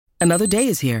Another day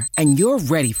is here, and you're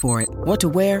ready for it. What to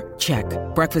wear? Check.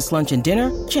 Breakfast, lunch, and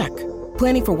dinner? Check.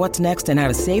 Planning for what's next and how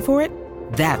to save for it?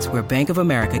 That's where Bank of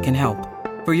America can help.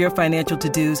 For your financial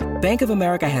to-dos, Bank of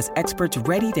America has experts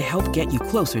ready to help get you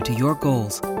closer to your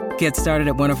goals. Get started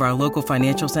at one of our local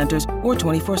financial centers or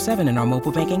 24/7 in our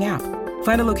mobile banking app.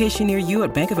 Find a location near you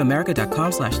at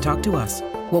bankofamerica.com/talktous.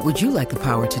 What would you like the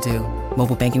power to do?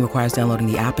 Mobile banking requires downloading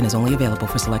the app and is only available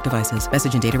for select devices.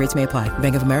 Message and data rates may apply.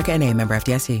 Bank of America N.A., member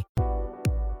FDIC.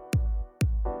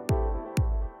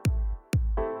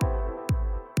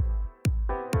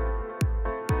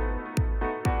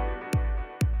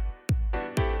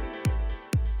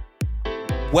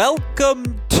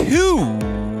 Welcome to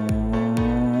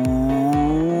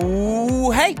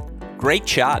Hey, Great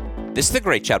Shot. This is the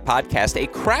Great Shot Podcast, a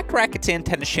Cracked Racquets and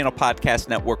Tennis Channel Podcast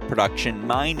Network production.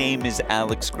 My name is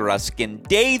Alex Gruskin.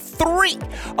 Day 3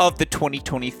 of the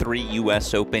 2023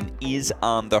 U.S. Open is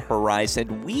on the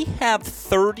horizon. We have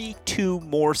 32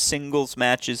 more singles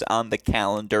matches on the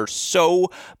calendar.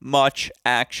 So much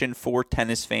action for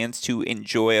tennis fans to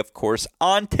enjoy, of course.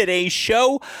 On today's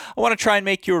show, I want to try and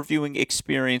make your viewing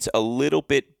experience a little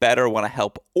bit better. I want to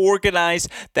help organize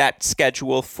that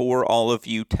schedule for all of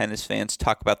you tennis fans.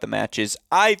 Talk about the matches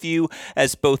I view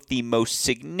as both the most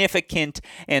significant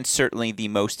and certainly the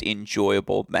most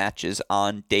enjoyable matches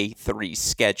on day 3's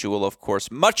schedule. Of course,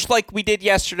 much like we did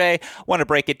yesterday, I want to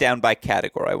break it down by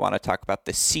category. I want to talk about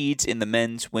the seeds in the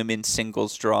men's, women's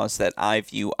singles draws that I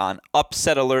view on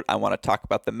upset alert. I want to talk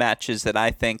about the matches that I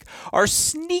think are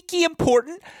sneaky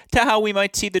important to how we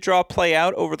might see the draw play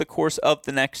out over the course of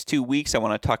the next 2 weeks. I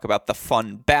want to talk about the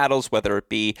fun battles, whether it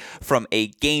be from a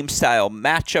game-style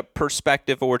matchup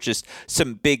perspective or just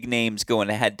some big names going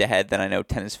head-to-head that I know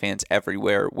tennis fans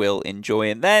everywhere will enjoy.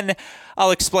 And then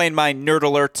I'll explain my nerd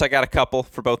alerts. I got a couple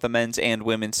for both the men's and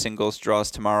women's singles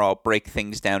draws tomorrow. I'll break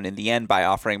things down in the end by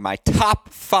offering my top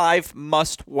 5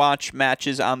 must-watch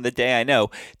matches on the day. I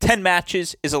know 10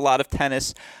 matches is a lot of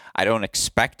tennis. I don't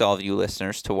expect all of you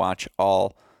listeners to watch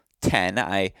all 10.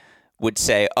 I would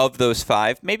say of those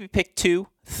 5, maybe pick 2,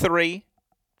 3.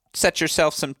 Set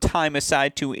yourself some time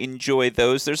aside to enjoy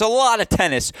those. There's a lot of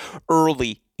tennis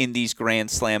early in these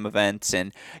Grand Slam events,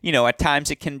 and at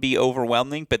times it can be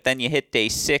overwhelming, but then you hit day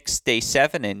 6, day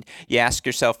 7, and you ask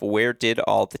yourself, where did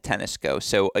all the tennis go?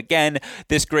 So again,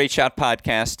 this Great Shot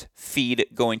Podcast feed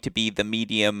going to be the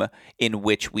medium in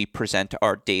which we present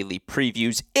our daily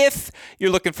previews. If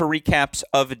you're looking for recaps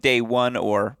of day 1,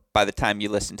 or by the time you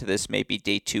listen to this, maybe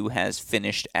day 2 has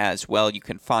finished as well, you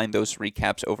can find those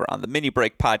recaps over on the Mini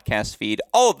Break podcast feed.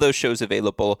 All of those shows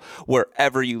available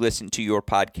wherever you listen to your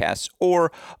podcasts, or,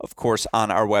 of course,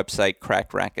 on our website,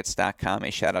 crackedrackets.com.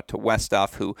 A shout out to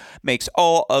Westoff, who makes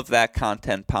all of that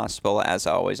content possible. As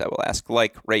always, I will ask,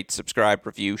 like, rate, subscribe,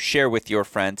 review, share with your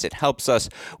friends. It helps us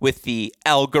with the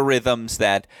algorithms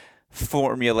that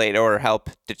formulate or help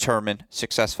determine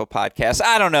successful podcasts.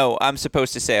 I don't know. I'm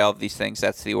supposed to say all of these things.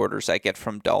 That's the orders I get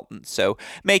from Dalton. So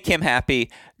make him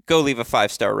happy. Go leave a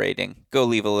 5-star rating. Go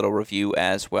leave a little review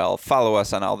as well. Follow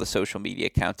us on all the social media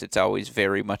accounts. It's always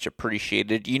very much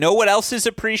appreciated. You know what else is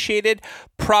appreciated?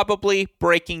 Probably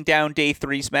breaking down day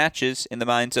 3's matches in the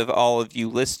minds of all of you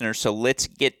listeners. So let's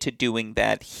get to doing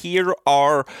that. Here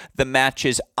are the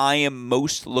matches I am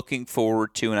most looking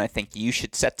forward to, and I think you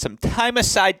should set some time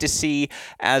aside to see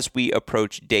as we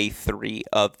approach day 3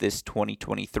 of this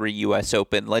 2023 U.S.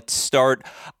 Open. Let's start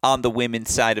on the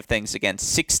women's side of things. Again,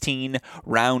 16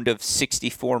 round of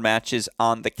 64 matches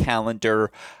on the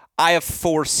calendar. I have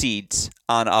 4 seeds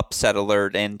on upset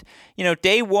alert. And,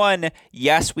 day 1,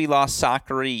 yes, we lost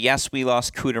Sakkari. Yes, we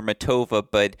lost Kudermetova,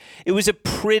 but it was a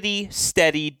pretty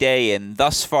steady day. And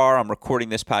thus far, I'm recording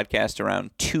this podcast around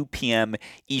 2 p.m.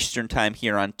 Eastern time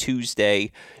here on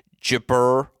Tuesday.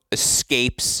 Jabeur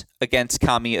escapes against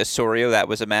Cami Osorio. That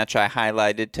was a match I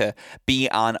highlighted to be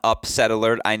on upset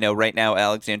alert. I know right now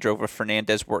Alexandrova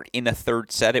Fernandez were in a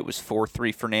third set. It was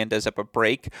 4-3 Fernandez up a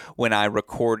break when I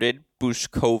recorded.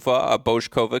 Bouzkova,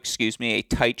 a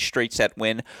tight straight set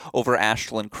win over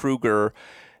Ashlyn Kruger.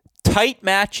 Tight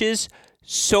matches.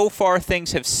 So far,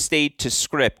 things have stayed to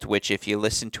script, which if you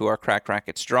listen to our Cracked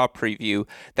Racquets draw preview,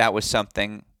 that was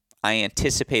something I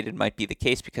anticipated might be the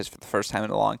case, because for the first time in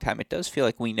a long time, it does feel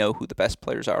like we know who the best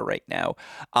players are right now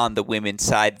on the women's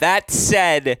side. That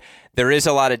said, there is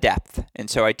a lot of depth, and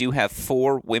so I do have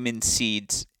 4 women's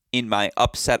seeds in my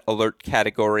upset alert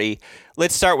category.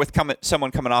 Let's start with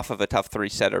someone coming off of a tough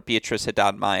 3-setter, Beatriz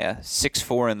Haddad-Maia.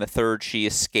 6-4 in the third. She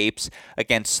escapes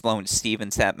against Sloane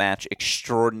Stephens that match.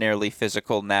 Extraordinarily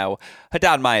physical. Now,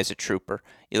 Haddad-Maia is a trooper.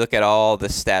 You look at all the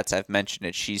stats, I've mentioned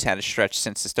it. She's had a stretch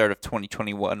since the start of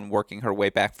 2021, working her way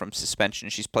back from suspension.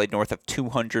 She's played north of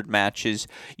 200 matches.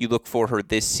 You look for her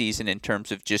this season in terms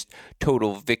of just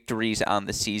total victories on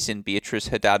the season. Beatriz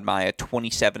Haddad-Maia,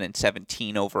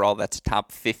 27-17 overall. That's a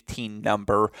top 15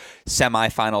 number.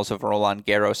 Semifinals of Roland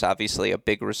Garros, obviously a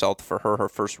big result for her. Her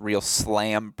first real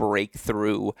slam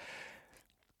breakthrough.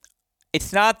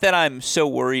 It's not that I'm so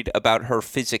worried about her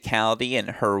physicality and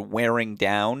her wearing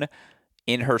down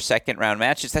in her second round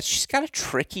match. Is that she's got a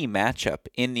tricky matchup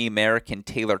in the American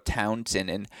Taylor Townsend.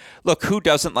 And look, who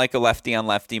doesn't like a lefty on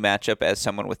lefty matchup? As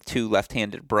someone with two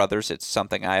left-handed brothers, it's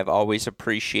something I have always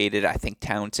appreciated. I think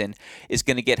Townsend is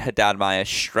going to get Haddad-Maia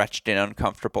stretched in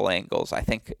uncomfortable angles. I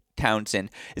think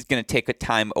Townsend is going to take a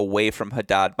time away from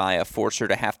Haddad-Maia, force her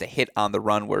to have to hit on the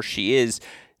run where she is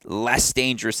less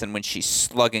dangerous than when she's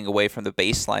slugging away from the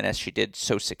baseline as she did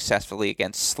so successfully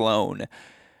against Sloane.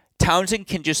 Townsend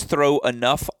can just throw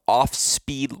enough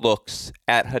off-speed looks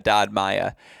at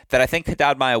Haddad-Maia that I think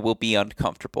Haddad-Maia will be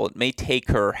uncomfortable. It may take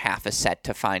her half a set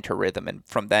to find her rhythm, and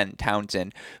from then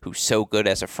Townsend, who's so good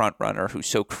as a front runner, who's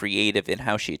so creative in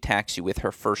how she attacks you with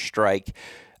her first strike,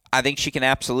 I think she can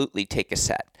absolutely take a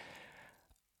set.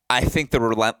 I think the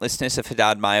relentlessness of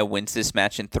Haddad-Maia wins this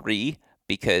match in 3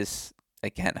 because,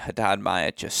 again,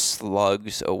 Haddad-Maia just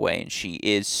slugs away, and she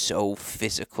is so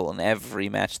physical in every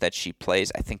match that she plays.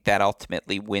 I think that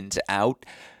ultimately wins out.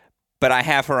 But I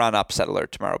have her on upset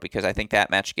alert tomorrow because I think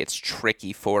that match gets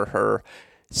tricky for her.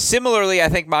 Similarly, I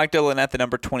think Magda Linette, the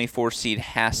number 24 seed,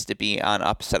 has to be on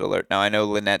upset alert. Now, I know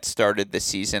Linette started the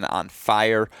season on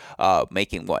fire,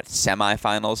 making,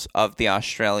 semifinals of the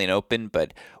Australian Open,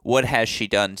 but what has she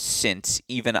done since,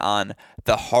 even on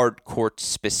the hard courts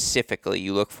specifically?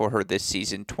 You look for her this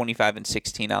season,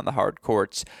 25-16 on the hard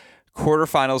courts,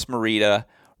 quarterfinals Merida,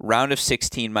 round of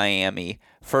 16 Miami,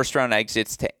 first round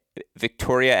exits to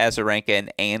Victoria Azarenka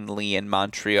and Ann Lee in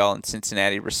Montreal and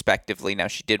Cincinnati, respectively. Now,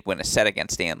 she did win a set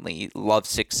against Ann Lee. Love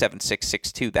 6-7,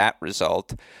 6-6, 2, that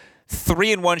result.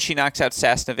 3-1, she knocks out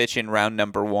Sasnovich in round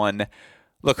number 1.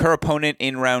 Look, her opponent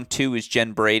in round 2 is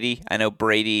Jen Brady. I know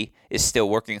Brady is still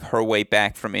working her way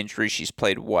back from injury. She's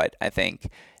played, I think,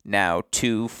 now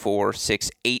 2, 4,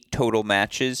 6, 8 total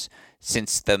matches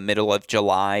since the middle of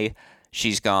July.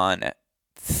 She's gone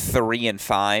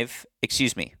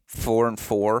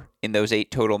 4-4 in those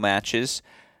 8 total matches.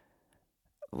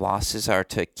 Losses are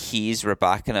to Keys,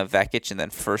 Rybakina, Vekic, and then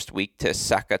first week to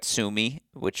Sakatsumi,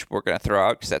 which we're going to throw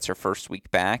out because that's her first week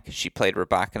back. She played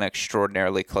Rybakina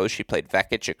extraordinarily close. She played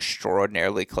Vekic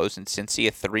extraordinarily close in Cincy,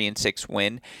 a 3-6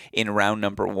 win in round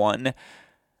number 1.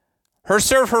 Her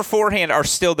serve, her forehand are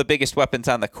still the biggest weapons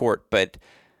on the court, but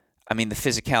I mean, the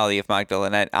physicality of Magda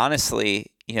Linette, honestly,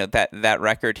 that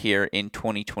record here in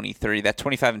 2023, that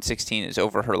 25-16 is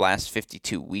over her last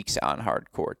 52 weeks on hard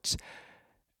courts.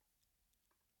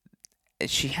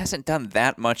 She hasn't done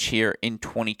that much here in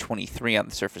 2023 on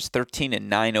the surface,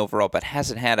 13-9 overall, but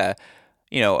hasn't had a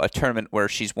tournament where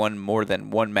she's won more than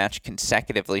one match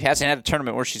consecutively. Hasn't had a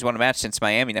tournament where she's won a match since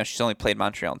Miami. Now, she's only played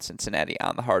Montreal and Cincinnati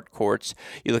on the hard courts.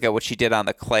 You look at what she did on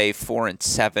the clay,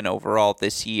 4-7 overall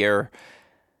this year.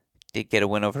 Did get a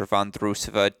win over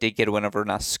Vondrousova. Did get a win over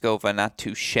Noskova. Not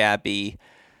too shabby.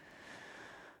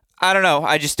 I don't know.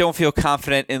 I just don't feel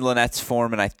confident in Linette's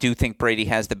form, and I do think Brady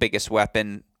has the biggest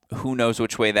weapon. Who knows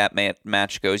which way that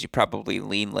match goes? You probably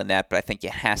lean Linette, but I think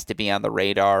it has to be on the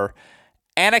radar.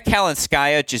 Anna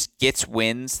Kalinskaya just gets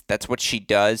wins. That's what she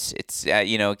does. It's,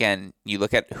 again, you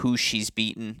look at who she's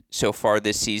beaten so far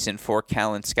this season for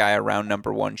Kalinskaya. Round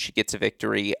number 1, she gets a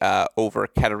victory over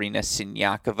Katerina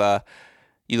Siniakova.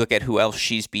 You look at who else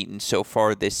she's beaten so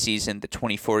far this season. The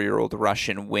 24-year-old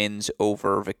Russian wins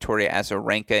over Victoria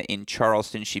Azarenka in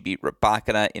Charleston. She beat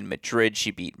Rybakina in Madrid.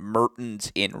 She beat Mertens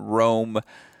in Rome.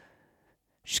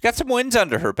 She's got some wins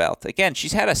under her belt. Again,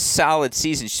 she's had a solid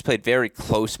season. She's played very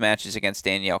close matches against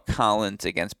Danielle Collins,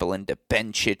 against Belinda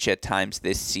Bencic at times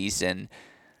this season.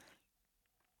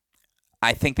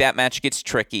 I think that match gets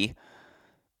tricky.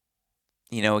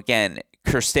 Again,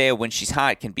 Cirstea, when she's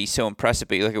hot, can be so impressive,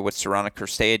 but you look at what Sorana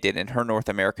Cirstea did in her North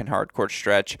American hardcourt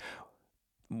stretch.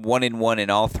 1-1 in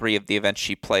all 3 of the events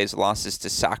she plays. Losses to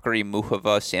Sakari,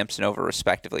 Muhova, Samsonova,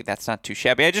 respectively. That's not too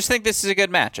shabby. I just think this is a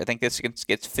good match. I think this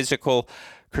gets physical.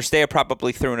 Cirstea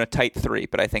probably threw in a tight 3,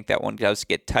 but I think that one does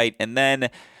get tight. And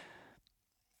then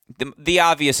the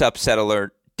obvious upset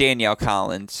alert, Danielle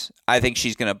Collins. I think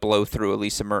she's going to blow through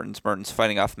Elisa Mertens. Mertens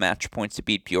fighting off match points to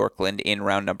beat Bjorklund in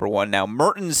round number 1. Now,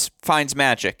 Mertens finds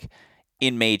magic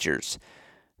in majors,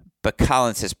 But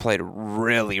Collins has played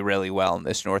really, really well in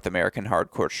this North American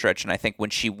hardcourt stretch, and I think when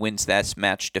she wins this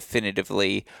match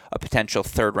definitively, a potential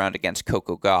third round against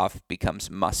Coco Gauff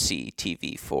becomes must-see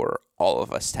TV for all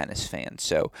of us tennis fans.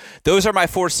 So those are my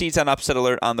 4 seeds on Upset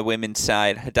Alert on the women's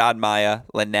side. Haddad Maia,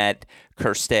 Linette,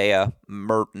 Cirstea,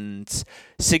 Mertens.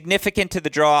 Significant to the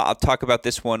draw, I'll talk about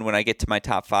this one when I get to my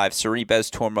top 5.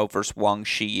 Sorribes Tormo versus Wang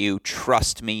Shiyu.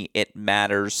 Trust me, it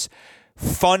matters.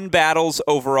 Fun battles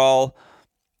overall.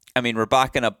 I mean,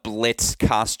 Rybakina blitzed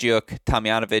Kostyuk,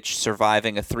 Tomljanovic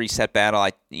surviving a 3-set battle.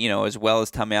 As well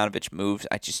as Tomljanovic moves,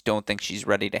 I just don't think she's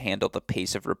ready to handle the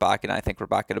pace of Rybakina. I think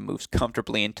Rybakina moves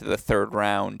comfortably into the third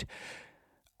round.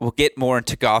 We'll get more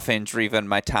into Gauff and Andreeva in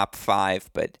my top 5,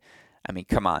 but I mean,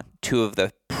 come on. 2 of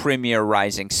the premier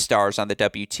rising stars on the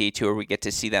WTA Tour. We get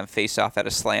to see them face off at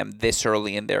a slam this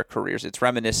early in their careers. It's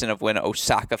reminiscent of when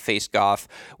Osaka faced Gauff,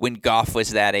 when Gauff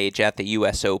was that age at the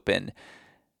U.S. Open.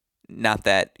 Not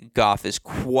that Gauff is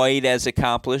quite as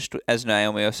accomplished as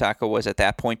Naomi Osaka was at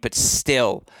that point, but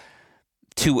still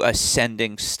 2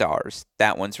 ascending stars.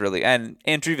 That one's really... And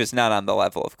Andreeva's not on the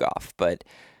level of Gauff, but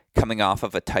coming off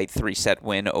of a tight 3-set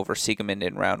win over Siegemund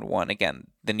in round 1. Again,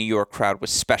 the New York crowd was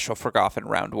special for Gauff in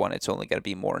round 1. It's only going to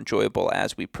be more enjoyable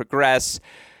as we progress.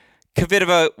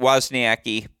 Kvitova,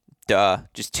 Wozniacki,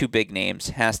 just 2 big names.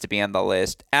 Has to be on the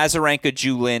list. Azarenka,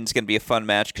 Julin is going to be a fun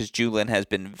match because Julin has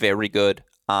been very good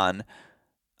on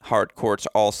hard courts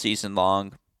all season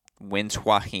long. Wins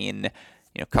Joaquin,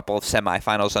 a couple of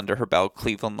semifinals under her belt,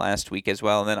 Cleveland last week as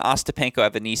well. And then Ostapenko,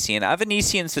 Avanesian.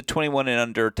 Avanesian's the 21 and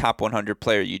under top 100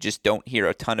 player you just don't hear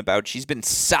a ton about. She's been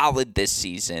solid this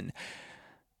season.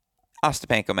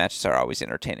 Ostapenko matches are always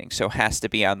entertaining, so has to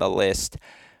be on the list.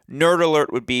 Nerd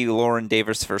alert would be Lauren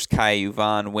Davis versus Kaya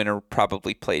Uvan. Winner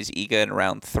probably plays Iga in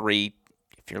round 3.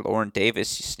 If you're Lauren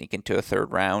Davis, you sneak into a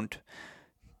third round.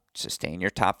 Sustain your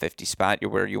top 50 spot.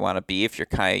 You're where you want to be. If you're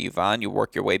Kaya Uvan, you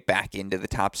work your way back into the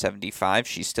top 75.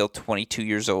 She's still 22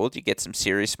 years old. You get some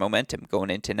serious momentum going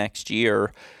into next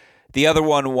year. The other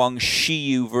one, Wang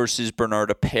Shiyu versus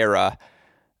Bernarda Pera.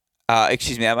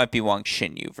 That might be Wang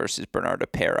Xinyu versus Bernarda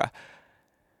Pera.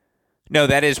 No,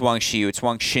 that is Wang Shiyu. It's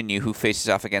Wang Xinyu who faces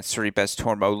off against Sorribes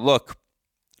Tormo. Look,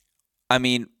 I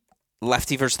mean,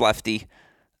 lefty versus lefty.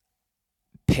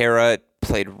 Pera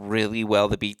played really well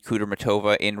to beat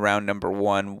Kudermetova in round number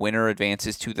 1. Winner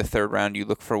advances to the third round. You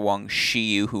look for Wang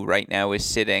Shiyu, who right now is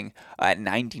sitting at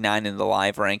 99 in the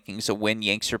live rankings. A win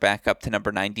yanks her back up to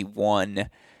number 91.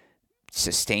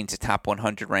 Sustains a top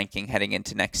 100 ranking heading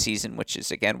into next season, which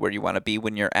is, again, where you want to be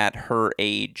when you're at her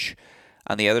age.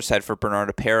 On the other side for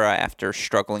Bernarda Pera, after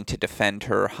struggling to defend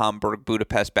her Hamburg,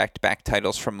 Budapest back-to-back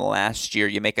titles from last year,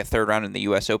 you make a third round in the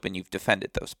U.S. Open, you've defended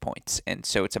those points. And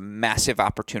so it's a massive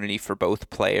opportunity for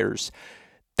both players.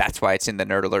 That's why it's in the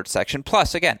Nerd Alert section.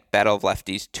 Plus, again, battle of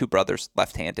lefties, 2 brothers,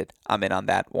 left-handed. I'm in on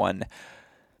that one.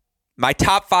 My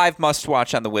top 5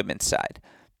 must-watch on the women's side.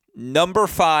 Number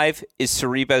 5 is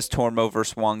Sorribes Tormo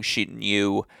versus Wang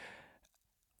Xinyu.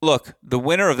 Look, the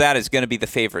winner of that is going to be the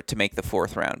favorite to make the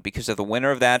 4th round because of the winner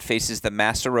of that faces the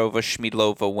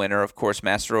Masterova-Schmiedlova winner. Of course,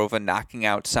 Masterova knocking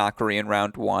out Sakkari in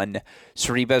round 1.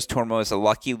 Sorribes Tormo is a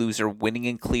lucky loser, winning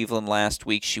in Cleveland last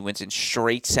week. She wins in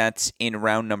straight sets in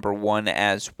round number 1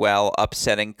 as well,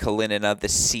 upsetting Kalinina, the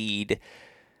seed.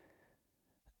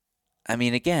 I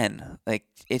mean, again,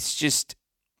 it's just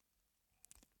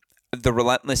the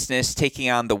relentlessness, taking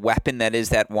on the weapon that is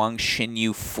that Wang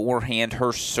Xinyu forehand,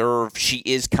 her serve. She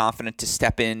is confident to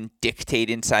step in, dictate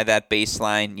inside that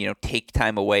baseline, take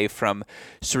time away from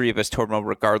Sorribes Tormo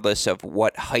regardless of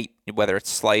what height, whether it's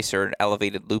slice or an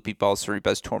elevated loopy ball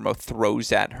Sorribes Tormo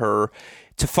throws at her.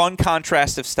 It's a fun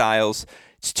contrast of styles.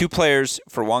 It's 2 players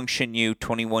for Wang Xinyu,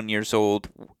 21 years old,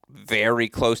 very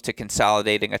close to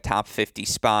consolidating a top 50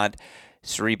 spot.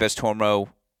 Sorribes Tormo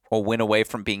a win away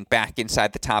from being back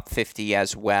inside the top 50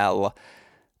 as well.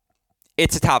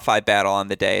 It's a top 5 battle on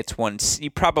the day. It's one you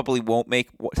probably won't make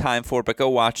time for, but go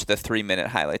watch the 3-minute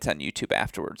highlights on YouTube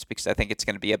afterwards because I think it's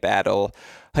going to be a battle.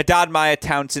 Haddad Maia,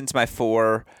 Townsend's my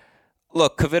 4.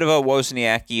 Look, Kvitova,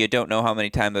 Wozniacki, you don't know how many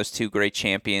times those 2 great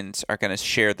champions are going to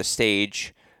share the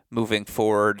stage moving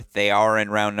forward. They are in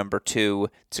round number 2.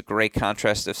 It's a great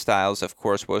contrast of styles. Of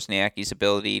course, Wozniacki's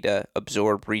ability to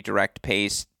absorb, redirect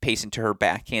pace into her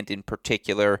backhand in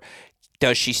particular.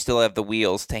 Does she still have the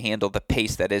wheels to handle the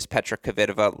pace that is Petra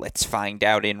Kvitova? Let's find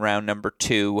out in round number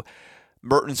 2.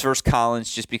 Mertens versus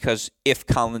Collins, just because if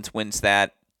Collins wins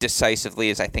that decisively,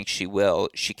 as I think she will,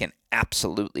 she can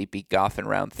absolutely beat Gauff in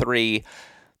round 3.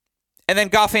 And then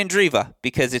Gauff Andreeva,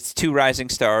 because it's 2 rising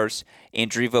stars.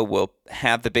 Andreeva will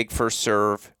have the big first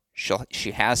serve.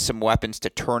 She has some weapons to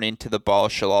turn into the ball.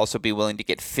 She'll also be willing to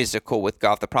get physical with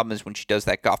Gauff. The problem is when she does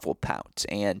that, Gauff will pounce.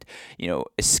 And,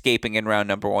 escaping in round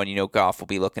number 1, Gauff will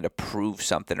be looking to prove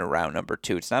something in round number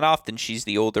 2. It's not often she's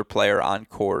the older player on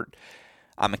court.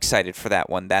 I'm excited for that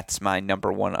one. That's my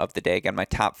number 1 of the day. Again, my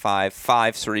top 5.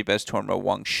 5, Sorribes Tormo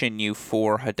Wang Xinyu.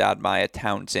 4, Haddad Maia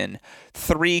Townsend.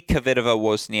 3, Kvitova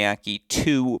Wozniacki.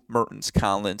 2, Mertens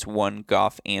Collins. 1,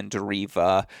 Gauff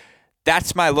Andreeva.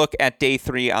 That's my look at day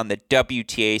 3 on the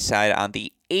WTA side. On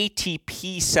the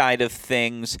ATP side of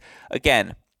things,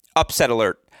 again, upset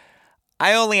alert.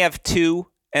 I only have 2,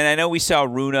 and I know we saw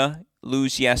Rune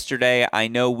lose yesterday. I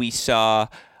know we saw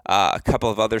a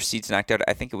couple of other seeds knocked out.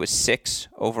 I think it was 6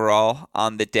 overall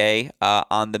on the day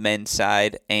on the men's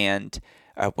side. And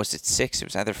was it 6? It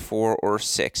was either 4 or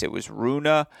 6. It was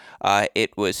Rune.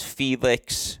 It was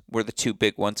Felix were the 2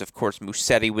 big ones. Of course,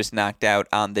 Musetti was knocked out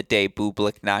on the day.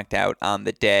 Bublik knocked out on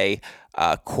the day.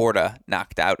 Korda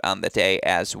knocked out on the day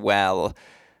as well.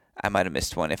 I might have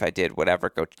missed one. If I did, whatever,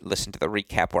 go listen to the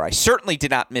recap where I certainly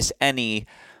did not miss any.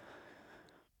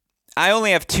 I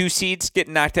only have 2 seeds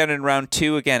getting knocked out in round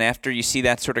 2. Again, after you see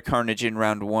that sort of carnage in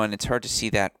round 1, it's hard to see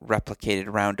that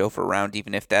replicated round over round,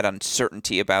 even if that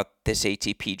uncertainty about this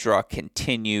ATP draw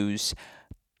continues.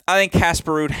 I think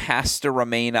Casper Ruud has to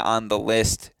remain on the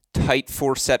list. Tight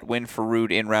 4-set win for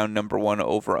Ruud in round number 1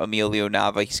 over Emilio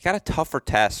Nava. He's got a tougher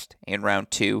test in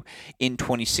round 2 in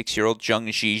 26-year-old Zheng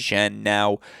Zhizhen.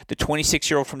 Now, the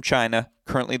 26-year-old from China,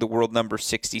 currently the world number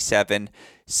 67,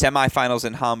 semifinals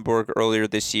in Hamburg earlier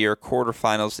this year,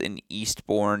 quarterfinals in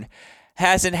Eastbourne.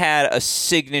 Hasn't had a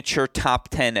signature top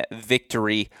 10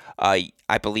 victory, I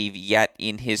believe, yet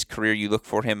in his career. You look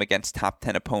for him against top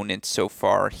 10 opponents so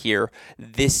far here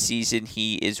this season.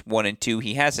 He is 1-2.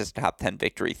 He has his top 10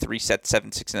 victory, 3 sets,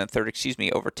 7-6 in the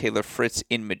third, over Taylor Fritz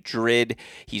in Madrid.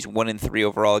 He's 1-3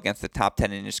 overall against the top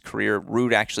 10 in his career.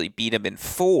 Ruud actually beat him in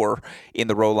 4 in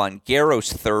the Roland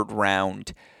Garros third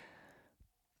round.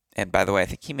 And by the way, I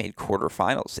think he made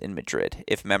quarterfinals in Madrid,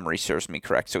 if memory serves me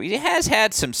correct. So he has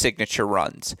had some signature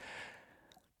runs.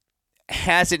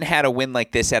 Hasn't had a win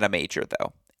like this at a major,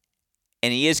 though.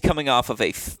 And he is coming off of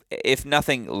a, if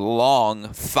nothing, long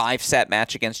 5-set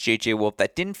match against J.J. Wolf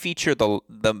that didn't feature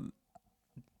the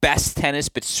best tennis,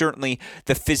 but certainly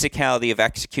the physicality of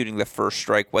executing the first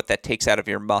strike, what that takes out of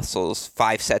your muscles.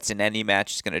 5 sets in any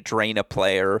match is going to drain a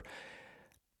player.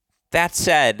 That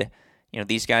said,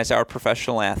 these guys are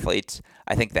professional athletes.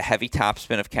 I think the heavy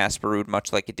topspin of Casper Ruud,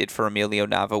 much like it did for Emilio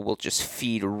Nava, will just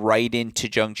feed right into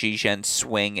Zheng Zhizhen's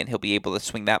swing, and he'll be able to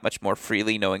swing that much more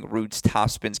freely, knowing Ruud's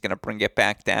topspin is going to bring it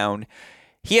back down.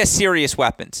 He has serious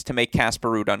weapons to make Casper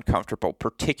Ruud uncomfortable,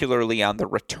 particularly on the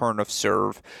return of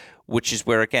serve, which is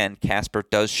where, again, Casper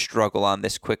does struggle on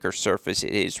this quicker surface.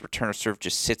 His return of serve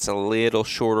just sits a little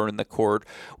shorter in the court,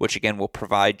 which, again, will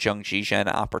provide Zheng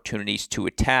Zhizhen opportunities to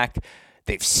attack.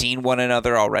 They've seen one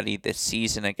another already this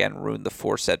season. Again, ruined the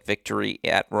 4-set victory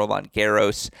at Roland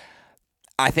Garros.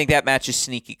 I think that match is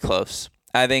sneaky close.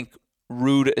 I think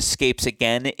Ruud escapes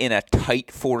again in a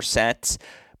tight 4 sets,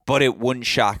 but it wouldn't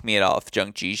shock me at all if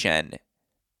Zheng Zhizhen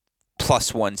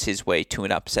 +1s his way to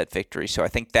an upset victory. So I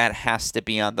think that has to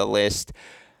be on the list.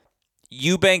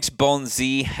 Eubanks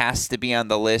Bonzi has to be on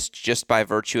the list just by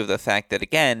virtue of the fact that,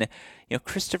 again,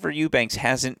 Christopher Eubanks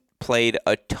hasn't played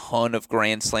a ton of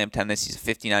Grand Slam tennis. He's a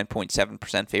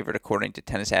 59.7% favorite according to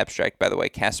Tennis Abstract. By the way,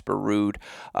 Casper Ruud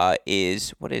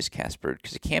what is Casper?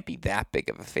 Because it can't be that big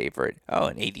of a favorite. Oh,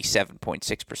 an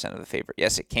 87.6% of the favorite.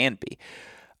 Yes, it can be.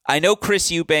 I know Chris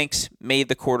Eubanks made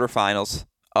the quarterfinals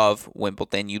of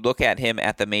Wimbledon. You look at him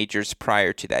at the majors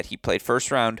prior to that. He played first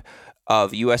round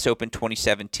of U.S. Open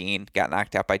 2017, got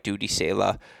knocked out by Dudi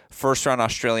Sela. First round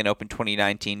Australian Open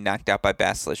 2019, knocked out by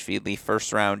Basilashvili.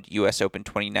 First round U.S. Open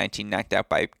 2019, knocked out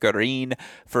by Garin.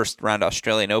 First round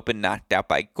Australian Open, knocked out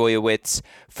by Goyewitz.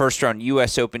 First round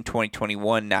U.S. Open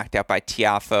 2021, knocked out by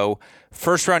Tiafoe.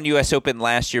 First round U.S. Open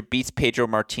last year, beats Pedro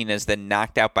Martinez, then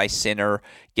knocked out by Sinner.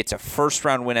 Gets a first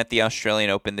round win at the Australian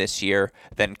Open this year,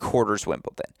 then quarters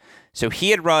Wimbledon. So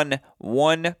he had run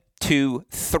 1, 2,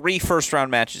 3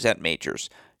 first-round matches at majors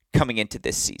coming into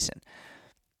this season.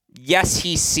 Yes,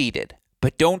 he's seeded,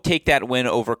 but don't take that win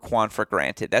over Kwon for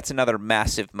granted. That's another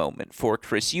massive moment for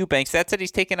Chris Eubanks. That said, he's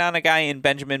taken on a guy in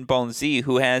Benjamin Bonzi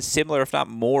who has similar, if not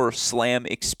more, slam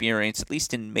experience, at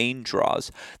least in main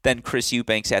draws, than Chris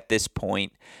Eubanks at this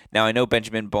point. Now, I know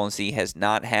Benjamin Bonzi has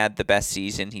not had the best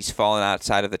season. He's fallen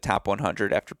outside of the top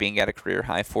 100 after being at a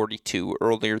career-high 42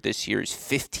 earlier this year. He's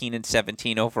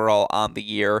 15-17 overall on the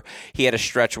year. He had a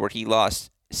stretch where he lost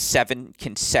 7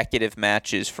 consecutive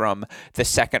matches from the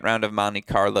second round of Monte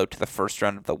Carlo to the first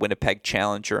round of the Winnipeg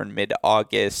Challenger in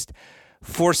mid-August.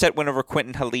 4-set win over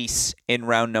Quentin Halys in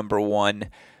round number 1.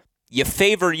 You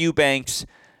favor Eubanks,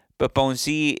 but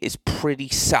Bonzi is pretty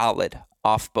solid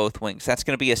off both wings. That's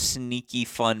going to be a sneaky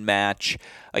fun match.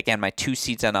 Again, my 2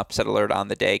 seeds on Upset Alert on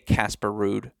the day, Casper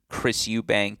Ruud, Chris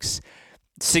Eubanks.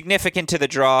 Significant to the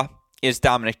draw is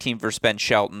Dominic Thiem versus Ben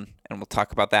Shelton, and we'll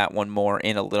talk about that one more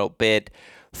in a little bit.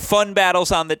 Fun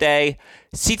battles on the day,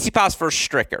 Tsitsipas versus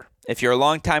Stricker. If you're a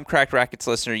longtime Cracked Racquets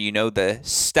listener, you know the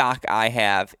stock I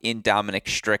have in Dominic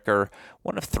Stricker.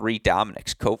 One of 3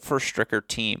 Dominics, co-first Stricker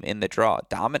team in the draw.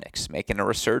 Dominic's making a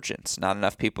resurgence. Not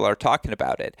enough people are talking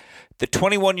about it. The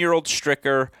 21-year-old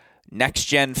Stricker, Next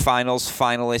Gen Finals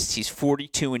finalist. He's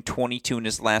 42-22 in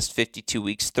his last 52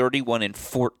 weeks,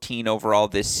 31-14 overall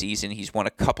this season. He's won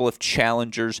a couple of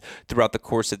challengers throughout the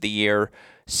course of the year.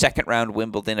 Second round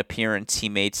Wimbledon appearance.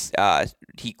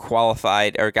 He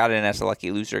qualified, or got in as a lucky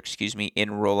loser,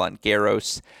 in Roland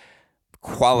Garros.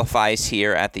 Qualifies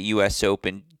here at the U.S.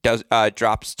 Open.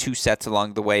 Drops 2 sets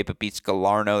along the way, but beats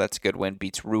Galarno. That's a good win.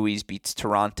 Beats Ruiz, beats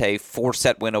Tarante.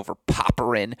 4-set win over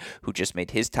Popyrin, who just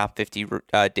made his top 50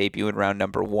 debut in round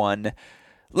number 1.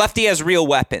 Lefty has real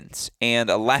weapons, and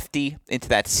a lefty into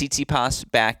that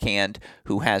Tsitsipas backhand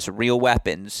who has real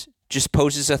weapons just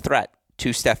poses a threat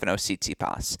to Stefano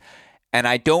Tsitsipas. And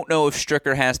I don't know if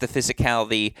Stricker has the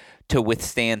physicality to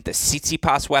withstand the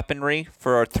Tsitsipas weaponry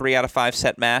for a 3 out of 5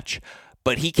 set match,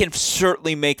 but he can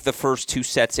certainly make the first 2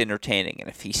 sets entertaining. And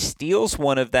if he steals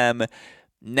one of them,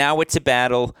 now it's a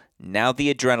battle. Now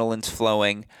the adrenaline's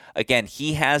flowing. Again,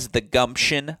 he has the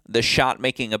gumption, the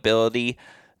shot-making ability,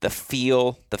 the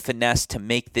feel, the finesse to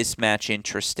make this match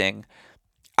interesting.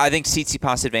 I think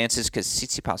Tsitsipas advances because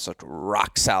Tsitsipas looked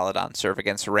rock solid on serve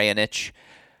against Raonic,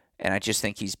 and I just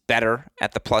think he's better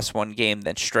at the +1 game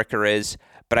than Stricker is.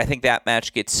 But I think that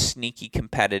match gets sneaky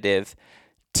competitive.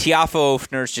 Tiafoe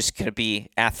Ofner is just going to be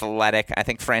athletic. I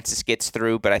think Francis gets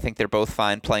through, but I think they're both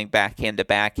fine playing backhand to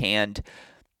backhand.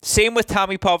 Same with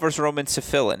Tommy Paul versus Roman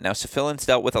Safilin. Now, Safilin's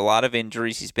dealt with a lot of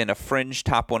injuries. He's been a fringe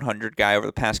top 100 guy over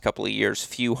the past couple of years.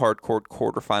 Few hardcore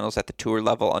quarterfinals at the tour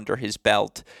level under his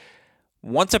belt.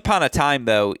 Once upon a time,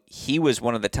 though, he was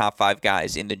one of the top 5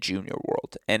 guys in the junior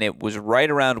world, and it was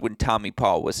right around when Tommy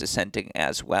Paul was ascending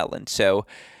as well. And so,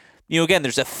 again,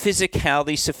 there's a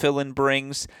physicality Safilin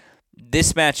brings.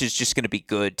 This match is just going to be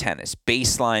good tennis.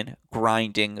 Baseline,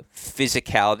 grinding,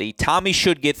 physicality. Tommy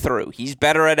should get through. He's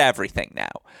better at everything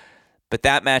now. But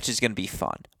that match is going to be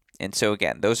fun. And so,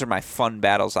 again, those are my fun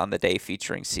battles on the day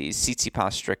featuring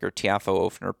Tsitsipas, Stricker, Tiafoe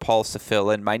Ofner, Paul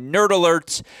Safilin. My nerd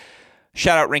alerts.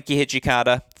 Shout out Rinky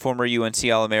Hijikata, former UNC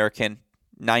All-American,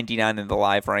 99 in the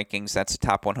live rankings. That's a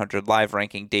top 100 live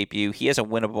ranking debut. He has a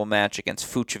winnable match against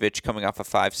Fucsovics coming off a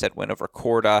 5-set win over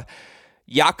Korda.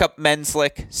 Jakob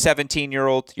Menslik,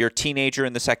 17-year-old. You're a teenager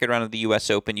in the second round of the U.S.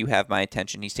 Open. You have my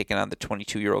attention. He's taking on the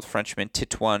 22-year-old Frenchman,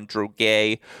 Titouan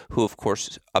Droguet, who, of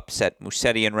course, upset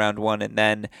Musetti in round 1. And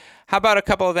then how about a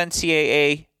couple of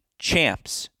NCAA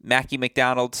champs? Mackie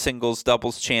McDonald, singles,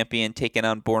 doubles champion, taking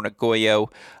on Borna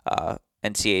Goyo,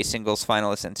 NCAA singles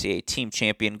finalist, NCAA team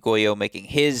champion. Goyo making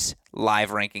his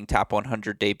live ranking top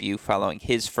 100 debut following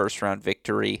his first-round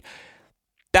victory.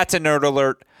 That's a nerd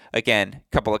alert. Again,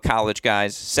 a couple of college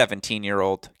guys,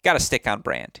 17-year-old. Got to stick on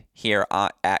brand here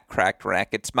at Cracked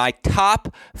Racquets. My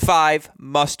top 5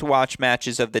 must-watch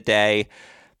matches of the day.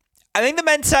 I think the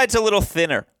men's side's a little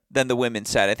thinner than the women's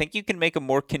side. I think you can make a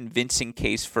more convincing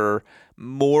case for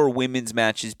more women's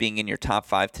matches being in your top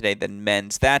 5 today than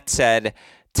men's. That said,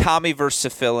 Tommy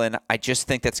versus Safilin, I just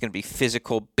think that's going to be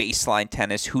physical baseline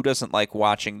tennis. Who doesn't like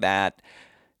watching that?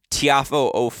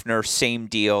 Tiafoe Ofner, same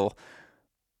deal.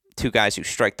 2 guys who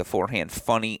strike the forehand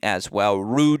funny as well.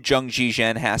 Ruud Zheng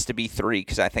Zhizhen has to be 3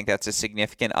 because I think that's a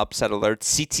significant upset alert.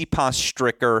 Tsitsipas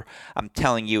Stricker, I'm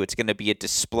telling you, it's going to be a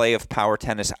display of power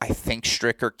tennis. I think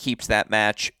Stricker keeps that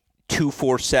match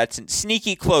 2-4 sets and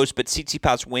sneaky close, but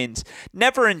Tsitsipas wins.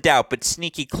 Never in doubt, but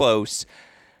sneaky close.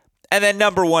 And then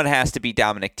number 1 has to be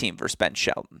Dominic Thiem versus Ben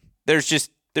Shelton.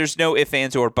 There's no ifs,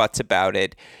 ands, or buts about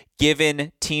it.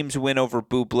 Given Thiem's win over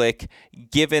Bublik,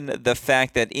 given the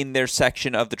fact that in their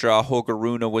section of the draw, Holger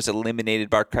Rune was eliminated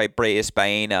by Carballes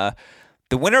Baena,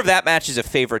 the winner of that match is a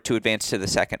favorite to advance to the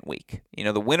second week.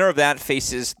 The winner of that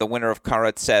faces the winner of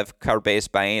Karatsev,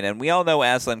 Carballes Baena, and we all know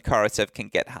Aslan Karatsev can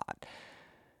get hot.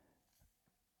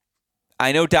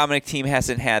 I know Dominic Thiem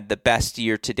hasn't had the best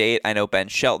year to date. I know Ben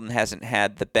Shelton hasn't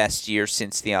had the best year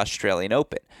since the Australian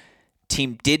Open.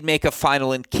 Thiem did make a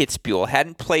final in Kitzbühel.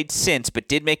 Hadn't played since, but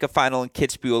did make a final in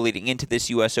Kitzbühel leading into this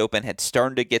U.S. Open. Had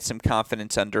started to get some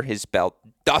confidence under his belt.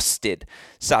 Dusted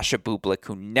Sasha Bublik,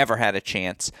 who never had a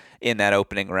chance in that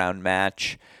opening round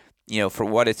match. For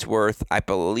what it's worth, I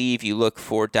believe you look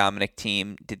for Dominic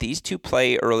Thiem. Did these two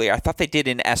play earlier? I thought they did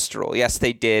in Estoril. Yes,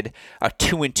 they did. A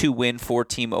 2-2 win for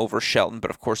Thiem over Shelton,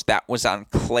 but of course that was on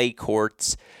clay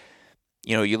courts.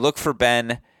 You look for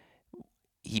Ben.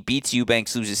 He beats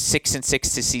Eubanks, loses 6-6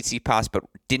 to Tsitsipas, but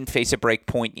didn't face a break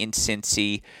point in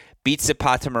Cincy. Beats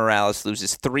Zapata Morales,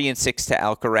 loses 3-6 to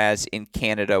Alcaraz in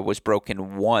Canada, was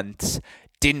broken once.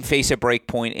 Didn't face a break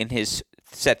point in his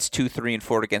sets 2, 3, and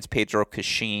 4 against Pedro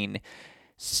Cachin.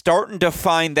 Starting to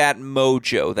find that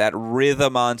mojo, that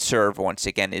rhythm on serve once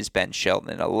again is Ben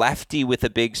Shelton. And a lefty with a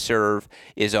big serve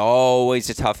is always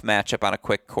a tough matchup on a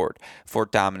quick court for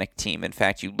Dominic Thiem. In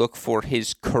fact, you look for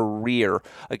his career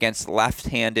against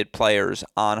left-handed players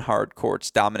on hard courts.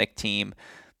 Dominic Thiem,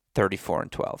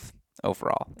 34-12.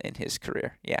 Overall in his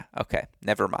career. Yeah, okay,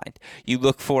 never mind. You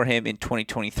look for him in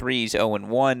 2023, he's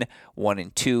 0-1,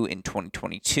 1-2 in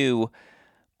 2022.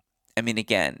 I mean,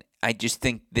 again, I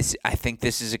think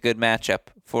this is a good matchup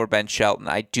for Ben Shelton.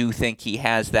 I do think he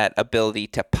has that ability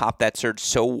to pop that surge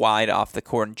so wide off the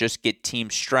court and just get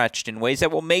Thiem stretched in ways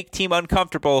that will make Thiem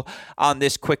uncomfortable on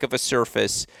this quick of a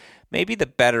surface. Maybe the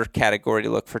better category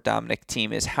to look for Dominic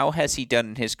Thiem is how has he done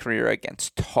in his career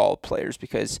against tall players,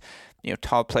 because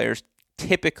tall players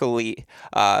typically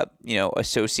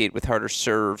associate with harder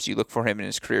serves. You look for him in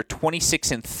his career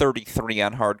 26-33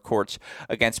 on hard courts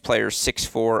against players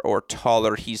 6'4" or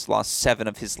taller. He's lost 7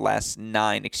 of his last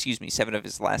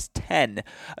 10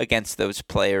 against those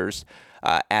players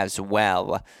as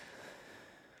well.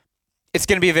 It's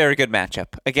going to be a very good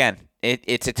matchup. Again,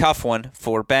 it's a tough one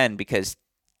for Ben because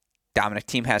Dominic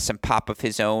Thiem has some pop of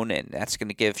his own, and that's going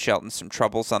to give Shelton some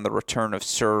troubles on the return of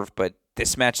serve, but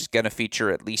this match is going to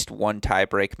feature at least one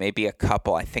tiebreak, maybe a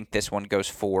couple. I think this one goes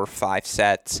 4 or 5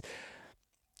 sets.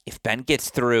 If Ben gets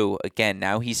through, again,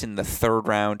 now he's in the third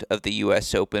round of the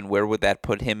U.S. Open. Where would that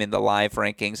put him in the live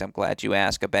rankings? I'm glad you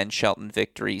asked. A Ben Shelton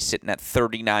victory, sitting at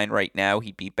 39 right now.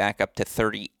 He'd be back up to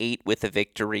 38 with a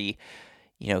victory.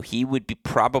 He would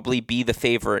probably be the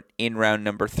favorite in round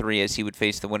number 3 as he would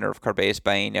face the winner of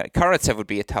Carballes-Baena. Karatsev would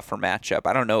be a tougher matchup.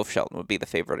 I don't know if Shelton would be the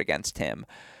favorite against him.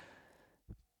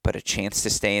 But a chance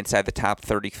to stay inside the top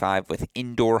 35 with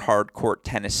indoor hard court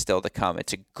tennis still to come.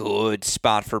 It's a good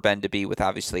spot for Ben to be with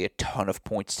obviously a ton of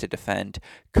points to defend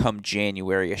come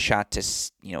January. A shot to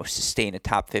sustain a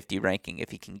top 50 ranking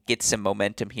if he can get some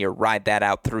momentum here, ride that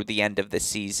out through the end of the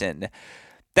season.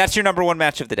 That's your number one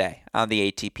match of the day on the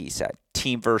ATP side.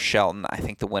 Thiem versus Shelton. I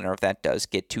think the winner of that does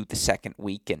get to the second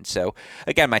weekend. So,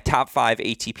 again, my top 5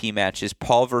 ATP matches.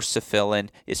 Paul versus Safilin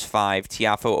is 5.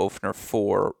 Tiafoe Ofner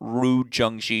 4. Ruud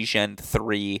Zheng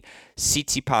 3.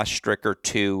 Tsitsipas Stricker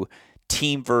 2.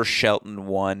 Thiem versus Shelton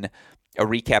 1. A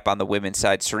recap on the women's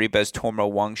side. Sorribes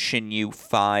Tormo Wang Xinyu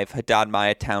 5. Haddad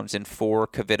Maya Townsend 4.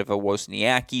 Kvitova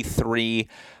Wozniacki 3.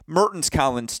 Mertens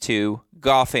Collins 2.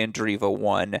 Goff Andreeva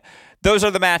 1. Those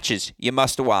are the matches you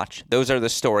must watch. Those are the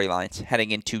storylines heading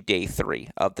into day 3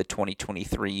 of the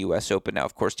 2023 U.S. Open. Now,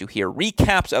 of course, to hear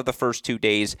recaps of the first 2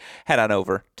 days, head on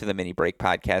over to the Mini Break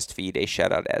podcast feed. A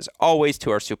shout out, as always,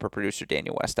 to our super producer,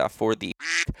 Daniel Westoff, for the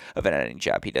of an editing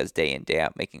job he does day in, day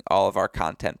out, making all of our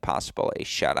content possible. A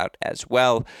shout out as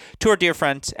well to our dear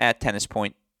friends at Tennis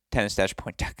Point.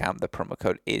 Tennis-point.com. The promo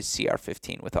code is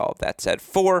CR15. With all of that said,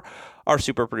 for our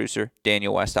super producer,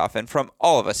 Daniel Westoff, and from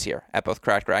all of us here at both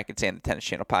Cracked Racquets and the Tennis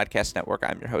Channel Podcast Network,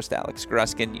 I'm your host, Alex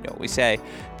Gruskin. You know what we say.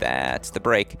 That's the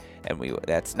break. And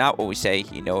that's not what we say.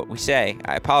 You know what we say.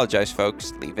 I apologize,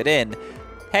 folks. Leave it in.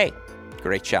 Hey,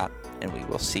 great shot. And we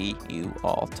will see you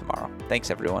all tomorrow.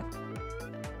 Thanks, everyone.